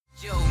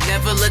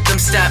ever let them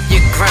stop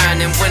your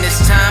grind. And when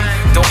it's time,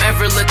 don't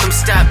ever let them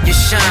stop your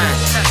shine.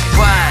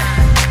 Why?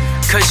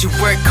 Cause you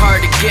work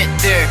hard to get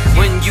there.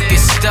 When you get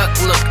stuck,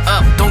 look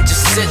up, don't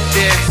just sit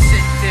there.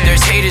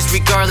 There's haters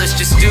regardless,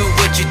 just do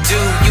what you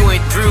do. You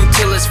ain't through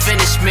till it's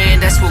finished,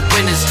 man, that's what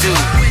winners do.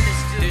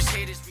 There's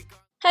haters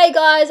Hey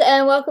guys,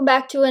 and welcome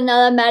back to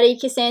another Maddie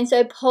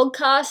Costanzo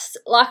podcast.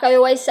 Like I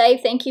always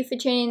say, thank you for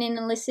tuning in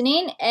and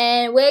listening.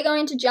 And we're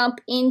going to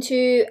jump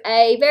into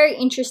a very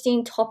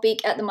interesting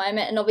topic at the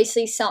moment, and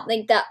obviously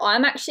something that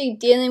I'm actually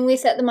dealing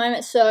with at the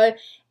moment. So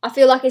I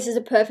feel like this is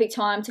a perfect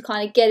time to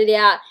kind of get it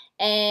out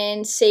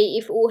and see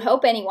if it will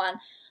help anyone.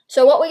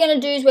 So what we're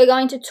going to do is we're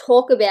going to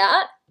talk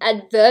about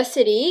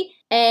adversity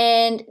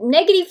and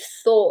negative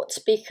thoughts,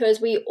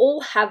 because we all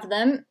have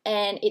them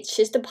and it's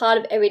just a part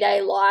of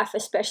everyday life,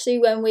 especially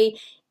when we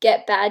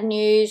get bad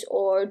news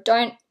or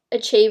don't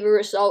achieve a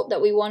result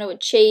that we want to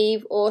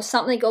achieve, or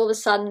something all of a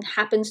sudden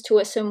happens to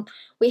us, and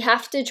we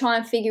have to try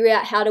and figure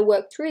out how to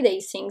work through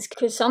these things,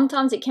 because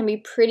sometimes it can be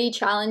pretty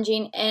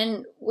challenging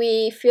and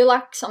we feel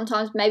like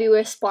sometimes maybe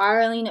we're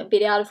spiraling a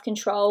bit out of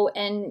control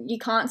and you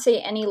can't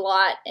see any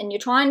light and you're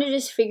trying to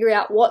just figure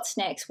out what's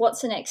next,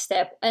 what's the next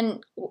step.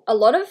 And a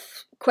lot of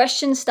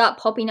questions start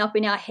popping up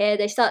in our head.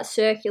 They start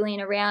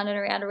circling around and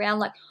around and around,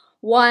 like,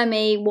 why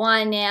me?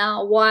 Why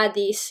now? Why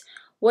this?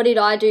 What did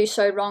I do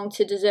so wrong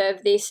to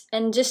deserve this?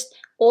 And just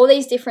all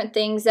these different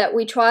things that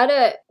we try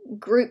to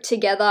group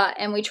together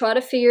and we try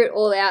to figure it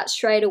all out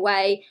straight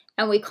away,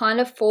 and we kind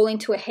of fall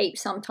into a heap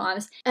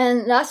sometimes.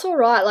 And that's all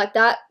right. Like,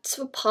 that's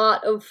a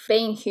part of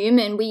being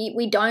human.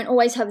 We don't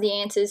always have the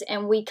answers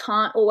and we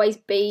can't always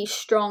be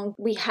strong.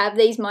 We have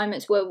these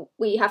moments where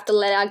we have to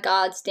let our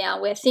guards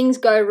down, where things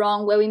go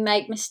wrong, where we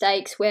make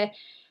mistakes, where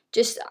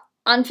just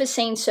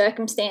unforeseen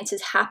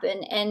circumstances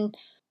happen, and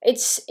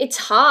it's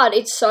hard.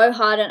 It's so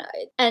hard,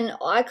 and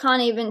I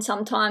can't even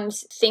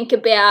sometimes think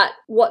about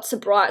what's the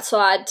bright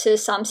side to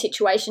some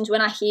situations when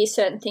I hear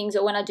certain things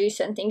or when I do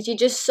certain things. You're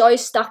just so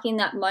stuck in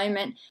that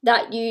moment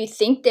that you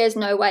think there's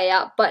no way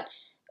out. But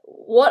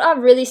what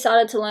I've really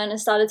started to learn and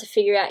started to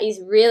figure out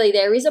is really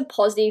there is a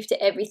positive to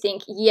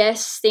everything.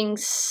 Yes,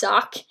 things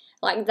suck.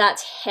 Like,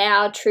 that's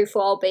how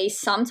truthful I'll be.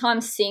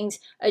 Sometimes things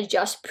are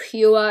just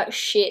pure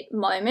shit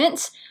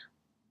moments,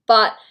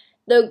 but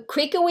the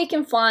quicker we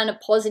can find a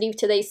positive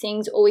to these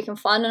things, or we can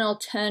find an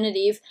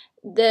alternative,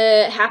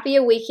 the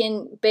happier we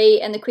can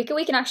be and the quicker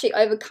we can actually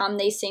overcome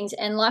these things.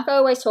 And like I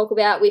always talk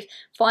about with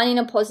finding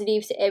a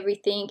positive to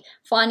everything,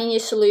 finding your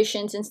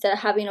solutions instead of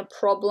having a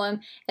problem,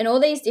 and all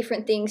these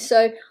different things.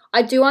 So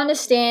I do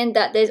understand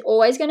that there's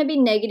always going to be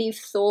negative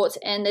thoughts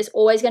and there's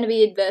always going to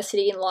be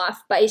adversity in life,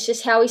 but it's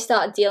just how we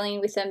start dealing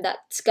with them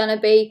that's going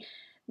to be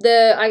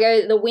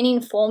the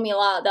winning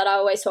formula that I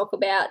always talk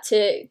about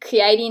to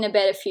creating a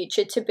better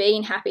future, to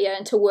being happier,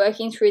 and to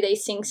working through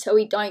these things so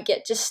we don't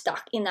get just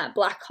stuck in that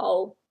black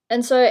hole.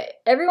 And so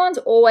everyone's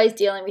always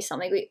dealing with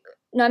something.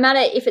 No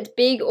matter if it's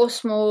big or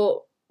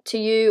small to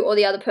you or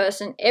the other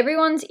person,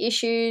 everyone's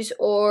issues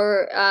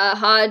or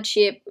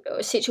hardship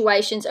or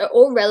situations are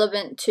all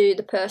relevant to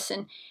the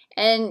person.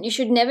 And you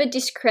should never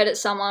discredit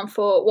someone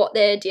for what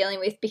they're dealing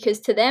with, because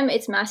to them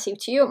it's massive.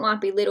 To you it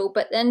might be little,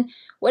 but then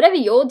whatever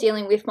you're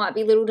dealing with might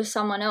be little to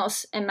someone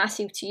else and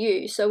massive to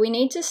you. So we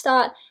need to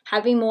start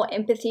having more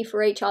empathy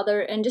for each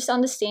other and just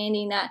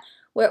understanding that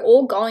we're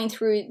all going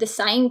through the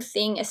same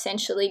thing,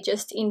 essentially,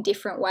 just in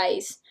different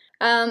ways.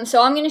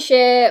 So I'm going to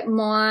share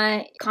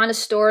my kind of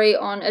story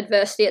on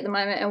adversity at the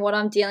moment and what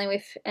I'm dealing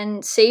with,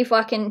 and see if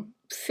I can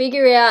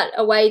figure out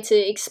a way to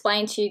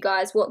explain to you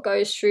guys what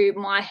goes through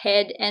my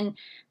head, and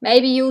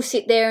maybe you'll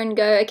sit there and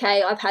go,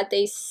 okay, I've had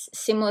these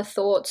similar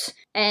thoughts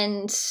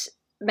and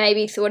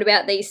maybe thought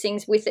about these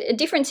things with a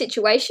different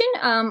situation,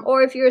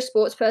 or if you're a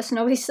sports person,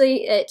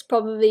 obviously it's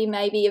probably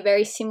maybe a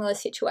very similar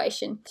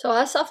situation. So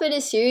I suffered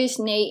a serious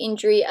knee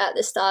injury at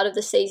the start of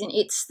the season.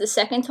 It's the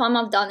second time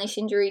I've done this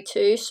injury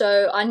too,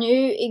 so I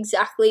knew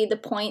exactly the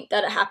point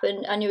that it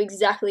happened. I knew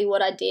exactly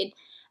what I did,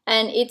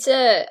 and it's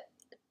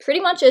pretty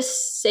much a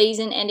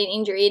season-ending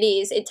injury. It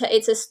is.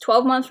 It's a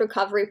 12-month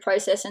recovery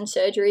process, and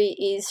surgery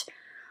is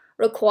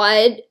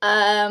required.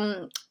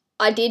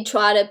 I did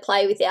try to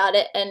play without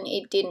it and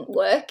it didn't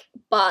work,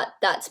 but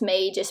that's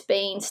me just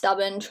being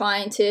stubborn,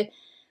 trying to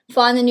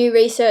find the new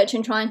research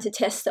and trying to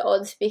test the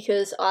odds,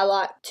 because I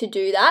like to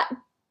do that.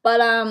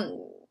 But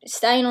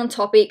staying on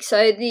topic,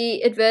 so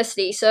the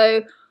adversity.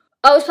 So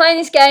I was playing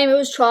this game, it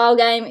was a trial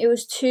game, it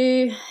was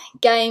 2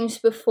 games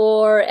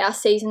before our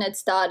season had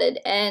started,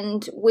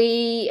 and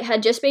we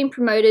had just been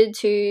promoted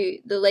to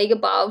the league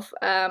above.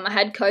 I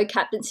had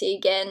co-captaincy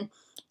again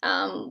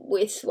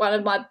with one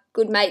of my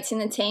good mates in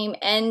the team,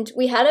 and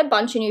we had a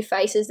bunch of new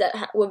faces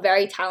that were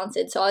very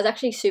talented. So I was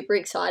actually super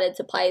excited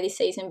to play this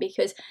season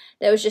because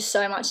there was just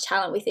so much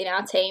talent within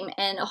our team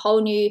and a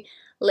whole new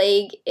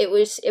league. It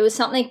was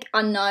something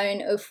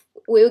unknown.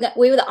 We were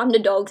the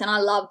underdogs, and I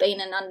love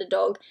being an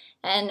underdog,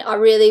 and I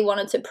really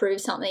wanted to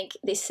prove something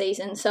this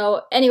season.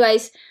 So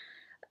anyways,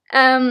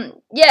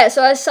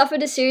 so I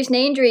suffered a serious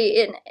knee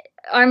injury, and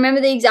I remember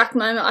the exact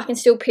moment. I can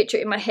still picture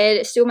it in my head.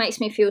 It still makes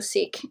me feel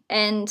sick,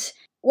 and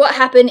what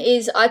happened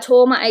is I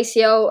tore my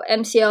ACL,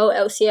 MCL,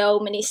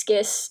 LCL,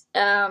 meniscus,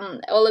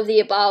 all of the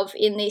above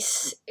in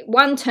this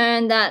one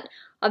turn that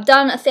I've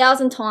done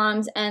 1,000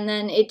 times, and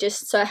then it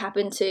just so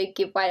happened to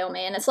give way on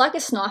me. And it's like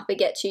a sniper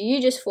gets you.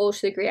 You just fall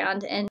to the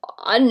ground, and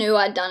I knew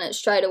I'd done it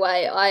straight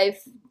away. I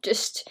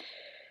burst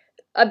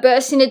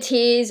into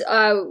tears.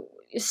 I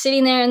was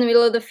sitting there in the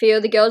middle of the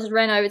field. The girls had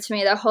ran over to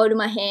me. They were holding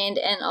my hand,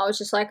 and I was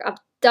just like, I've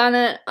done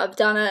it.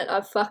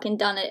 I've fucking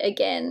done it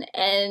again.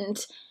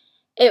 And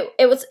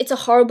it's a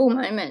horrible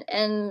moment.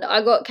 And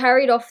I got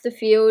carried off the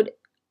field,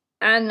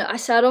 and I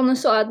sat on the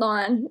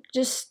sideline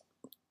just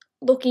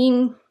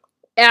looking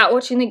out,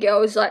 watching the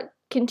girls like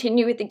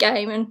continue with the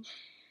game, and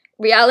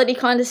reality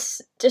kind of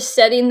just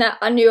set in that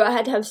I knew I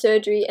had to have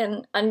surgery,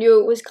 and I knew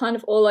it was kind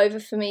of all over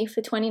for me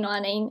for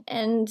 2019.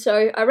 And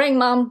so I rang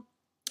Mum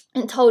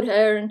and told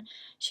her, and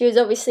she was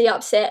obviously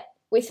upset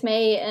with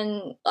me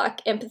and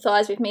like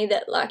empathized with me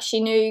that like she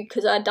knew,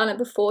 because I'd done it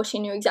before, she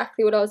knew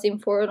exactly what I was in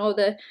for and all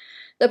the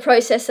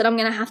process that I'm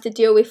going to have to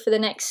deal with for the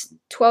next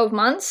 12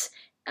 months.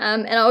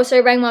 And I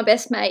also rang my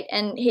best mate,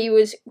 and he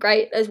was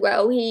great as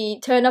well. He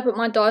turned up at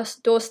my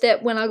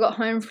doorstep when I got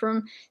home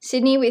from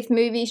Sydney with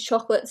movies,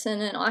 chocolates,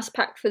 and an ice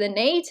pack for the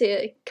knee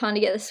to kind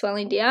of get the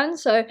swelling down.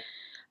 So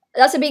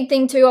that's a big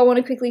thing too. I want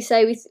to quickly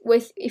say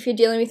with if you're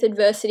dealing with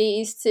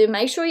adversity, is to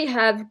make sure you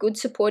have good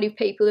supportive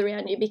people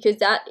around you, because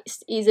that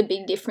is a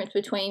big difference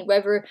between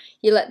whether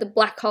you let the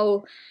black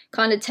hole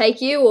kind of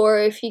take you, or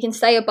if you can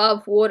stay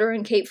above water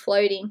and keep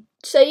floating.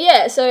 So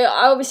yeah, so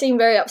I obviously am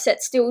very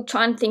upset, still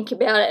trying to think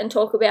about it and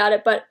talk about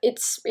it, but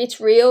it's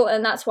real,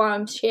 and that's why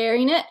I'm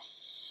sharing it.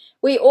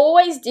 We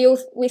always deal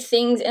with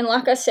things, and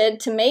like I said,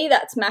 to me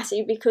that's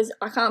massive because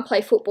I can't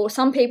play football.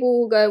 Some people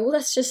will go, well,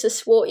 that's just a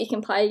sport, you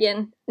can play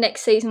again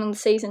next season or the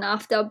season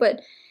after,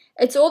 but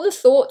it's all the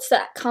thoughts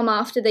that come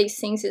after these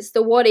things. It's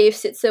the what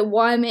ifs, it's a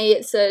why me,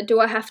 it's a do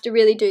I have to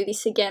really do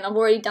this again? I've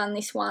already done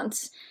this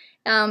once.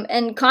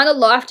 And kind of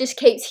life just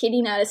keeps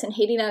hitting at us,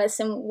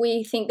 and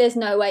we think there's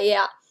no way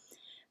out.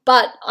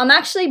 But I'm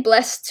actually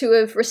blessed to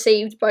have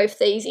received both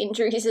these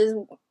injuries, as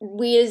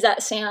weird as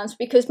that sounds,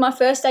 because my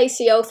first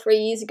ACL 3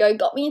 years ago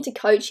got me into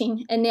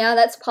coaching, and now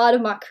that's part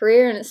of my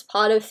career, and it's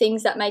part of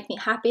things that make me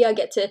happy. I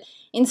get to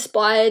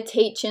inspire,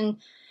 teach, and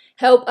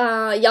help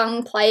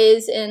young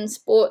players and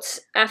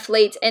sports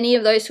athletes, any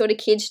of those sort of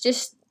kids,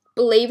 just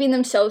believe in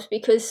themselves,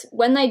 because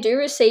when they do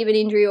receive an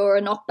injury or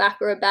a knockback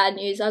or a bad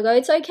news, I go,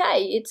 it's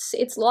okay,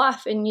 it's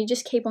life, and you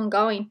just keep on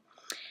going.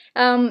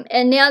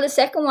 And now the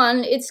second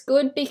one, it's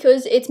good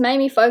because it's made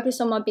me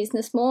focus on my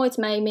business more. It's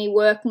made me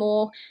work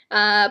more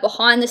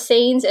behind the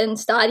scenes, and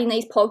starting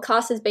these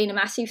podcasts has been a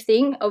massive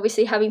thing.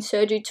 Obviously, having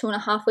surgery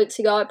 2.5 weeks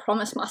ago, I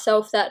promised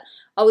myself that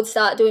I would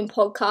start doing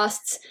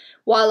podcasts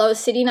while I was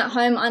sitting at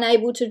home,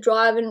 unable to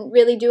drive and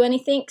really do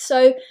anything.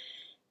 So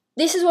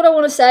this is what I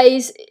want to say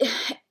is,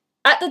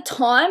 at the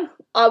time,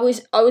 I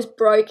was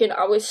broken.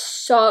 I was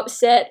so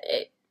upset.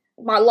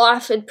 My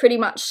life had pretty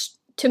much,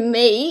 to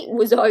me,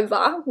 was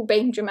over,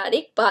 being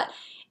dramatic, but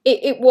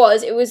it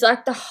was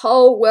like the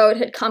whole world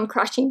had come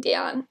crashing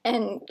down,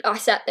 and I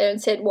sat there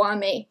and said, why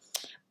me?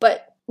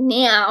 But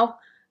now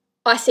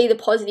I see the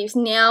positives.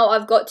 Now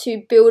I've got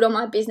to build on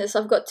my business.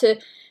 I've got to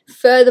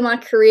further my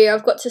career.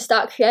 I've got to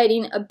start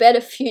creating a better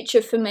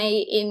future for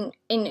me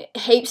in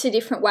heaps of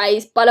different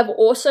ways, but I've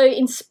also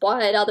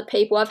inspired other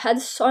people. I've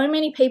had so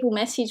many people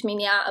message me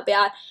now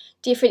about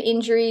different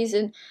injuries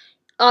and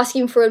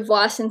asking for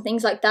advice and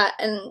things like that.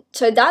 And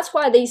so that's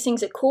why these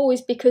things are cool,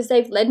 is because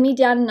they've led me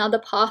down another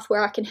path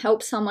where I can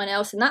help someone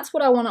else. And that's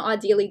what I want to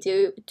ideally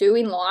do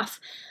in life.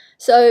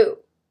 So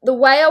the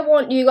way I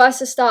want you guys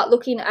to start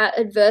looking at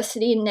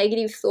adversity and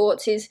negative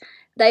thoughts is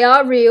they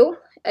are real,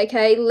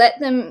 okay? Let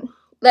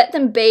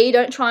them be.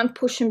 Don't try and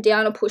push them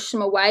down or push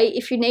them away.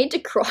 If you need to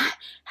cry,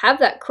 have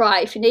that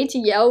cry. If you need to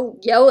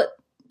yell at,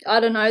 I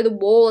don't know, the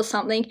wall or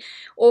something,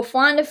 or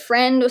find a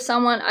friend or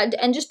someone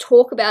and just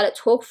talk about it,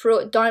 talk through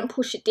it. Don't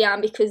push it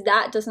down, because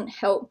that doesn't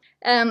help.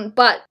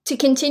 But to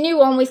continue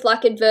on with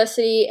like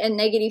adversity and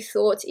negative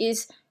thoughts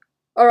is,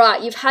 all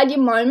right, you've had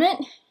your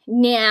moment.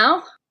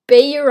 Now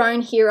be your own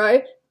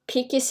hero,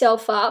 pick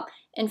yourself up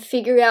and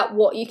figure out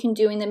what you can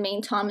do in the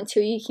meantime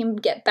until you can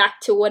get back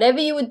to whatever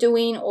you were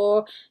doing,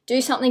 or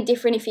do something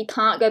different if you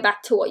can't go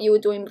back to what you were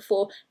doing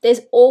before.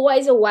 There's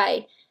always a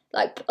way.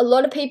 Like, a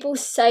lot of people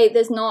say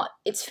there's not,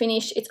 it's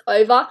finished, it's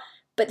over,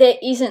 but there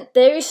isn't.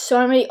 There is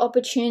so many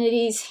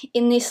opportunities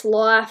in this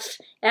life,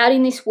 out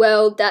in this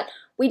world, that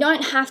we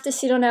don't have to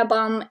sit on our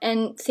bum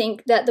and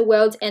think that the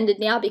world's ended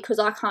now because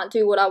I can't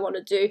do what I want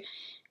to do.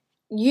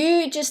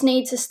 You just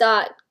need to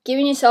start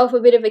giving yourself a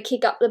bit of a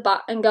kick up the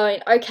butt and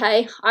going,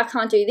 okay, I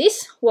can't do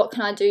this, what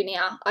can I do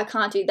now? I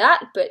can't do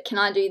that, but can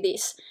I do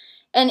this?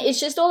 And it's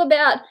just all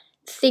about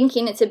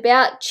thinking. It's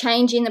about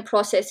changing the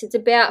process. It's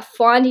about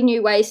finding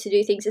new ways to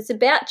do things. It's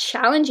about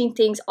challenging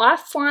things. I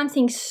find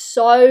things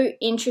so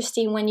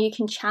interesting when you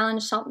can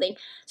challenge something.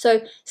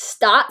 So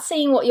start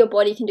seeing what your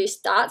body can do.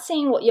 Start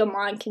seeing what your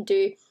mind can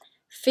do.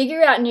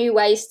 Figure out new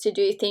ways to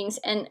do things.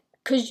 And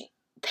because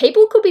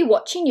people could be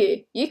watching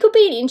you. You could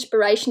be an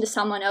inspiration to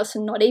someone else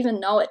and not even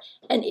know it.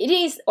 And it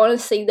is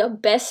honestly the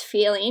best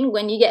feeling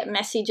when you get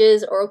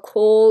messages or a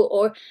call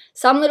or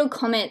some little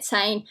comment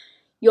saying,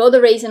 you're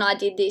the reason I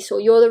did this, or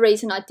you're the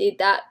reason I did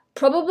that.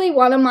 Probably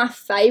one of my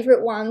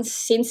favourite ones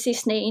since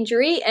this knee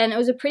injury, and it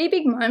was a pretty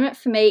big moment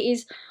for me,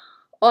 is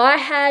I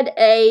had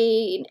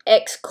an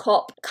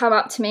ex-cop come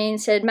up to me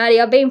and said,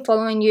 Maddie, I've been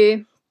following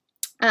you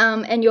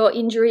and your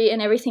injury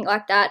and everything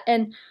like that,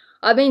 and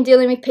I've been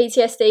dealing with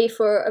PTSD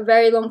for a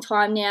very long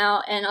time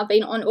now, and I've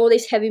been on all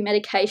this heavy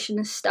medication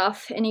and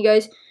stuff. And he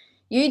goes,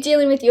 you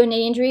dealing with your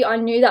knee injury, I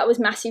knew that was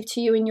massive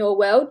to you in your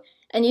world,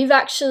 and you've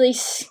actually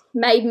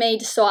made me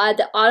decide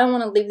that I don't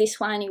want to live this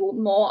way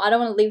anymore. I don't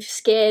want to live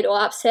scared or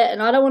upset,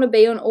 and I don't want to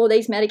be on all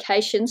these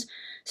medications.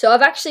 So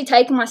I've actually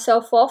taken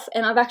myself off,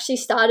 and I've actually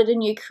started a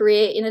new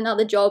career in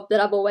another job that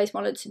I've always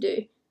wanted to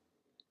do.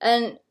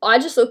 And I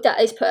just looked at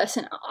this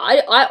person.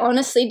 I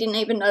honestly didn't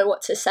even know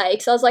what to say,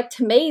 because I was like,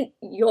 to me,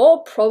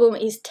 your problem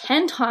is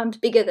 10 times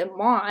bigger than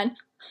mine,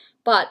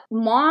 but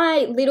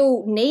my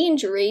little knee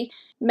injury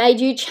made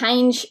you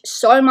change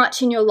so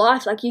much in your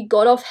life. Like, you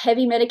got off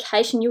heavy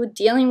medication, you were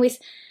dealing with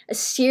a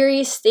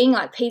serious thing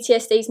like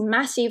PTSD is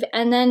massive,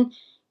 and then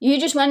you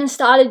just went and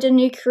started a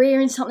new career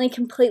in something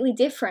completely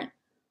different.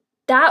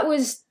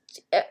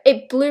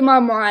 It blew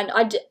my mind.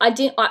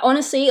 I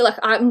honestly, like,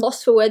 I'm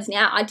lost for words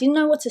now. I didn't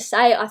know what to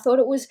say. I thought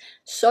it was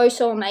so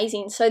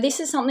amazing. So this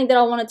is something that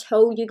I want to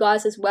tell you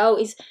guys as well,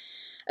 is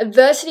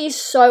adversity is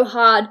so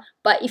hard,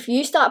 but if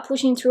you start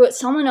pushing through it,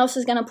 someone else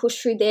is going to push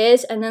through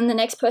theirs, and then the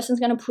next person's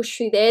going to push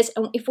through theirs.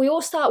 And if we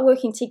all start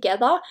working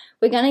together,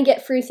 we're going to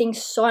get through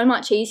things so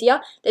much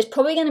easier. There's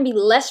probably going to be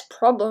less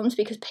problems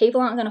because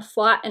people aren't going to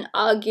fight and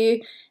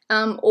argue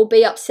or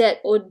be upset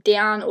or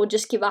down or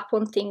just give up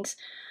on things.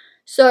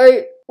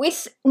 So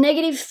with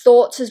negative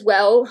thoughts as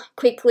well,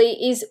 quickly,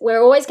 is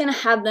we're always going to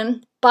have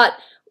them, but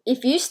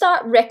if you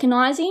start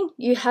recognizing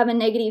you have a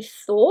negative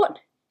thought,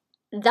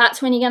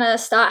 that's when you're going to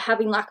start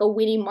having like a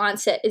winning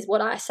mindset, is what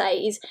I say,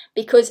 is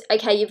because,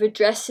 okay, you've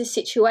addressed the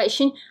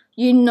situation,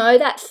 you know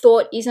that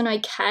thought isn't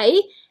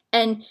okay,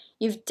 and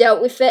you've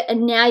dealt with it,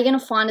 and now you're going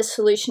to find a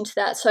solution to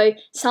that. So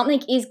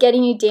something is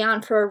getting you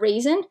down for a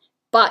reason,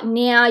 but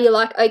now you're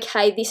like,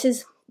 okay, this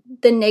is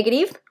the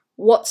negative,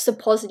 what's the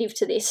positive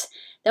to this?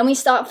 Then we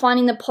start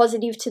finding the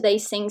positive to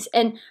these things,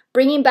 and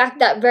bringing back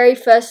that very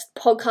first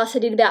podcast I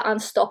did about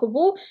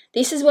Unstoppable.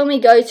 This is when we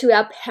go to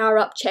our power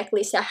up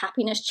checklist, our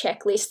happiness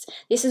checklist.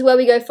 This is where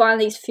we go find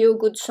these feel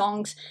good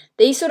songs.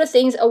 These sort of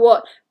things are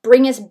what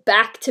bring us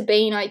back to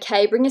being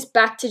okay, bring us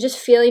back to just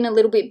feeling a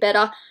little bit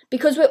better,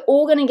 because we're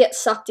all going to get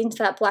sucked into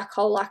that black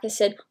hole. Like I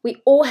said,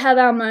 we all have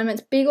our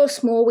moments, big or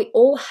small, we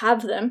all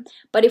have them.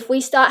 But if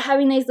we start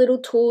having these little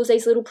tools,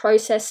 these little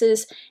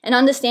processes, and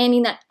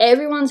understanding that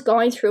everyone's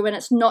going through, and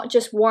it's not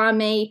just why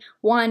me,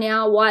 why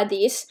now, why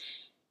this.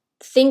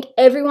 Think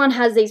everyone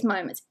has these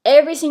moments.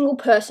 Every single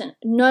person.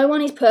 No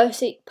one is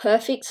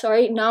perfect.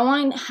 No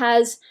one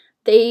has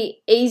the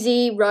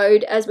easy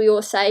road, as we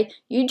all say.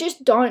 You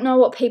just don't know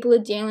what people are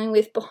dealing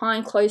with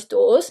behind closed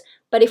doors.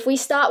 But if we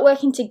start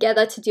working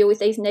together to deal with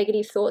these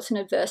negative thoughts and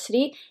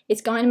adversity,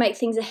 it's going to make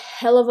things a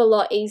hell of a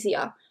lot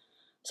easier.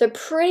 So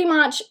pretty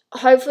much,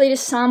 hopefully to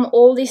sum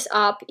all this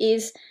up,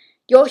 is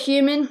you're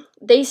human.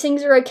 These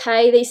things are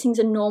okay. These things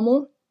are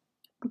normal.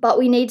 But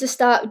we need to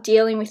start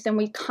dealing with them.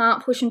 We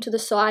can't push them to the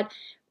side.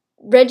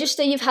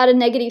 Register you've had a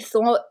negative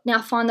thought. Now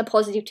find the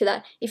positive to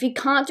that. If you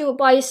can't do it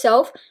by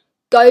yourself,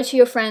 go to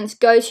your friends,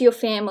 go to your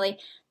family.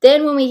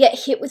 Then when we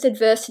get hit with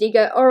adversity,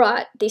 go, all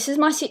right, this is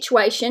my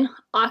situation.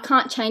 I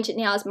can't change it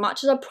now as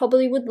much as I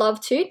probably would love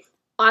to.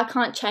 I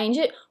can't change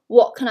it.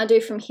 What can I do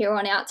from here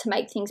on out to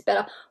make things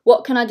better?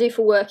 What can I do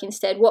for work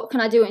instead? What can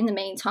I do in the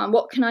meantime?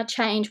 What can I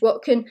change?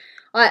 What can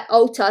I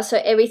alter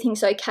so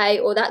everything's okay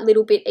or that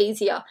little bit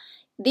easier?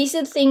 These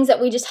are the things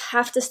that we just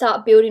have to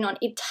start building on.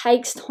 It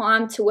takes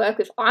time to work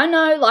with. I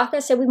know, like I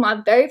said, with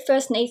my very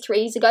first knee 3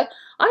 years ago,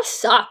 I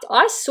sucked.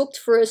 I sucked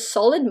for a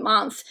solid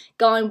month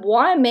going,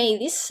 why me?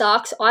 This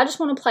sucks. I just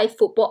want to play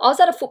football. I was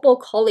at a football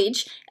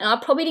college and I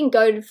probably didn't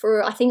go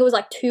for, I think it was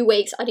like 2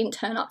 weeks. I didn't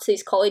turn up to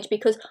this college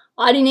because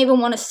I didn't even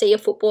want to see a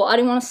football. I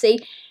didn't want to see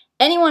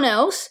anyone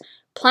else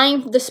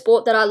playing the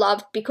sport that I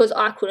loved because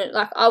I couldn't.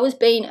 Like, I was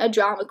being a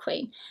drama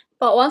queen.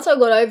 But once I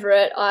got over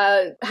it,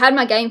 I had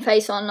my game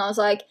face on and I was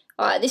like,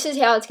 all right, this is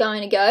how it's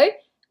going to go.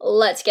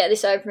 Let's get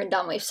this over and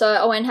done with. So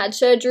I went and had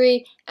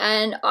surgery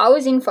and I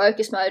was in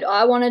focus mode.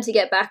 I wanted to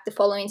get back the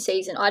following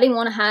season. I didn't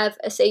want to have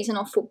a season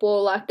of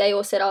football like they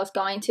all said I was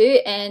going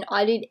to, and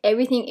I did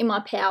everything in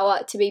my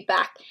power to be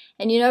back.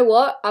 And you know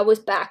what? I was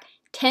back.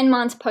 10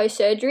 months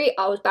post-surgery,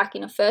 I was back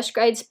in a first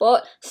grade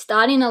spot,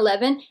 starting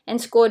 11, and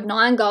scored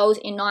 9 goals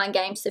in 9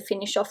 games to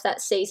finish off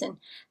that season.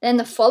 Then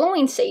the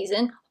following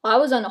season, I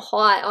was on a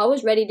high. I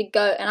was ready to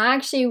go, and I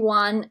actually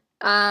won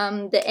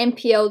the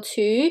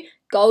NPL2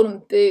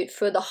 Golden Boot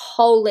for the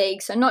whole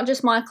league. So not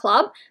just my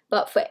club,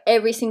 but for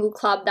every single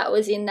club that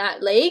was in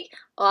that league,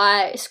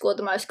 I scored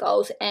the most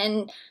goals.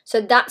 And so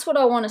that's what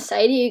I want to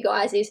say to you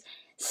guys is,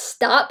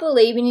 Start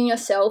believing in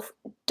yourself.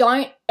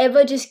 Don't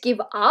ever just give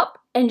up,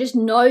 and just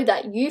know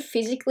that you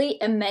physically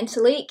and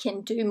mentally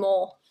can do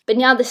more. But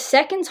now the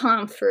second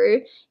time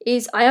through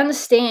is I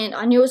understand.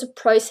 I knew it was a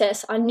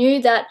process. I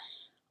knew that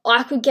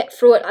I could get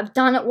through it. I've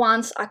done it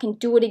once. I can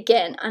do it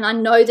again. And I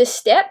know the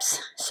steps.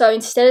 So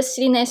instead of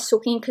sitting there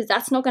sooking, because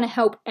that's not going to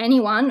help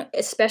anyone,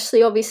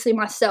 especially obviously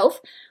myself,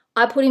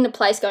 I put into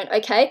place going,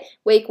 okay,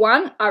 week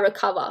 1, I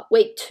recover.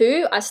 Week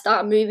 2, I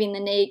start moving the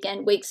knee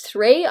again. Week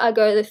 3, I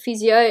go to the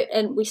physio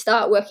and we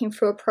start working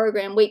through a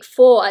program. Week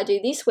 4, I do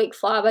this. Week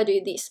 5, I do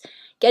this.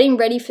 Getting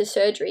ready for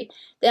surgery.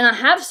 Then I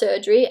have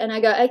surgery and I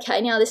go, okay,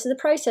 now this is the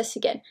process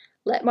again.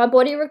 Let my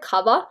body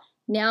recover.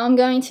 Now I'm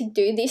going to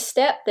do this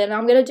step. Then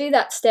I'm going to do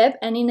that step.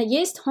 And in a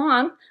year's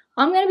time,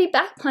 I'm going to be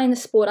back playing the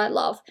sport I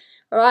love.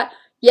 All right.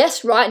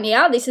 Yes, right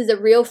now, this is a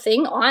real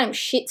thing. I am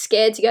shit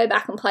scared to go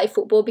back and play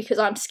football because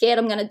I'm scared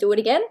I'm going to do it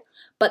again.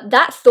 But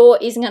that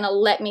thought isn't going to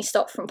let me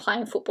stop from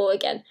playing football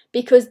again,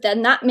 because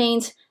then that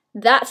means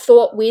that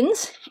thought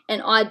wins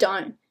and I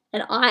don't.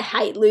 And I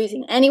hate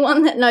losing.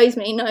 Anyone that knows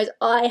me knows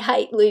I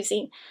hate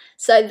losing.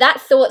 So that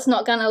thought's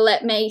not going to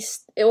let me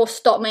or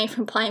stop me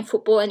from playing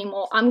football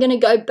anymore. I'm going to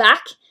go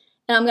back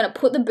and I'm going to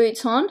put the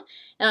boots on.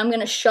 And I'm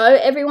going to show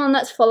everyone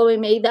that's following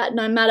me that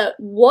no matter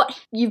what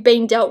you've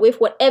been dealt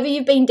with, whatever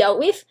you've been dealt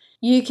with,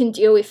 you can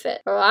deal with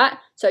it, all right?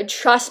 So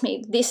trust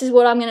me, this is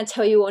what I'm going to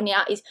tell you all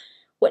now is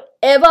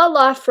whatever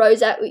life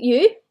throws at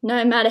you,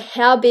 no matter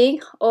how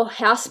big or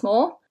how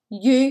small,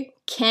 you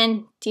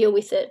can deal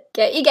with it.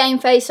 Get your game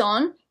face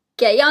on,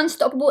 get your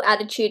unstoppable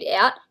attitude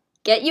out,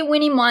 get your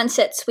winning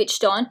mindset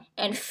switched on,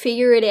 and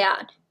figure it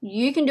out.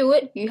 You can do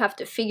it. You have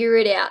to figure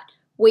it out.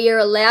 We are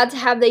allowed to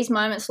have these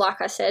moments, like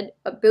I said,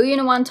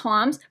 1,000,000,001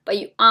 times, but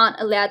you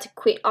aren't allowed to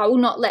quit. I will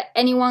not let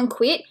anyone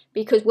quit,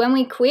 because when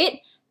we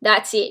quit,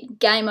 that's it,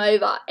 game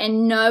over.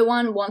 And no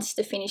one wants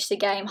to finish the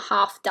game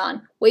half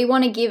done. We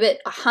want to give it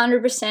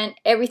 100%,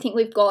 everything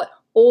we've got,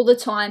 all the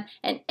time.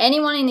 And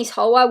anyone in this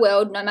whole wide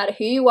world, no matter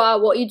who you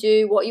are, what you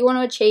do, what you want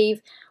to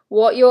achieve,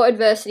 what your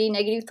adversity,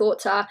 negative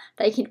thoughts are,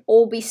 they can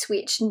all be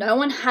switched. No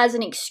one has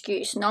an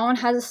excuse. No one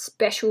has a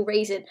special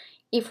reason.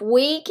 If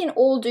we can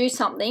all do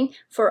something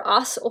for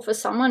us or for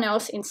someone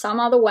else in some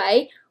other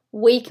way,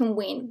 we can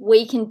win.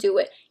 We can do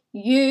it.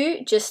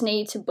 You just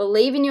need to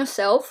believe in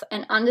yourself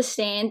and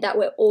understand that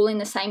we're all in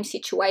the same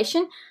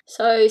situation.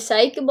 So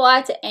say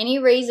goodbye to any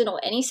reason or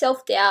any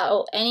self-doubt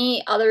or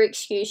any other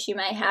excuse you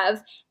may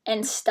have,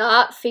 and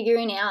start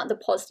figuring out the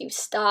positive.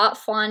 Start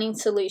finding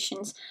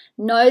solutions.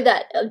 Know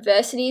that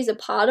adversity is a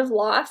part of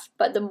life,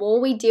 but the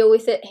more we deal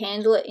with it,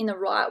 handle it in the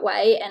right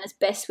way and as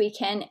best we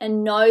can,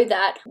 and know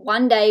that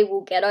one day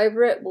we'll get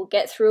over it, we'll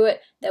get through it,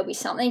 there'll be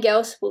something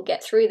else, we'll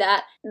get through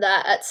that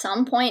at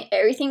some point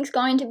everything's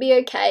going to be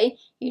okay.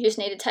 You just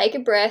need to take a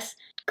breath.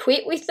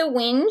 Quit with the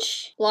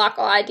whinge like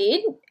I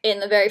did in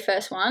the very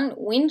first one.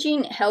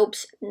 Whinging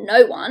helps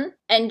no one,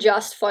 and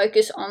just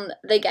focus on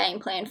the game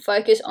plan,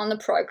 focus on the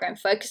program,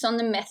 focus on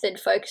the method,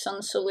 focus on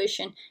the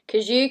solution,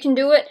 because you can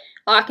do it,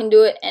 I can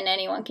do it, and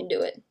anyone can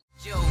do it.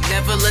 Yo,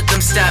 never let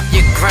them stop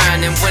your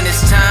grind, and when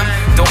it's time,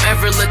 don't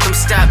ever let them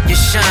stop your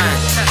shine.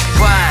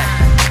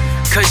 Why?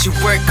 Cause you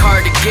work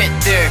hard to get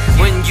there.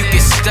 When you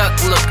get stuck,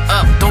 look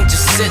up, don't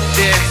just sit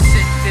there.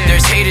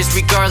 There's haters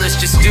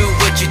regardless, just do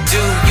what you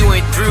do. You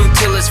ain't through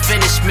till it's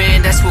finished,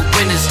 man, that's what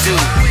winners do.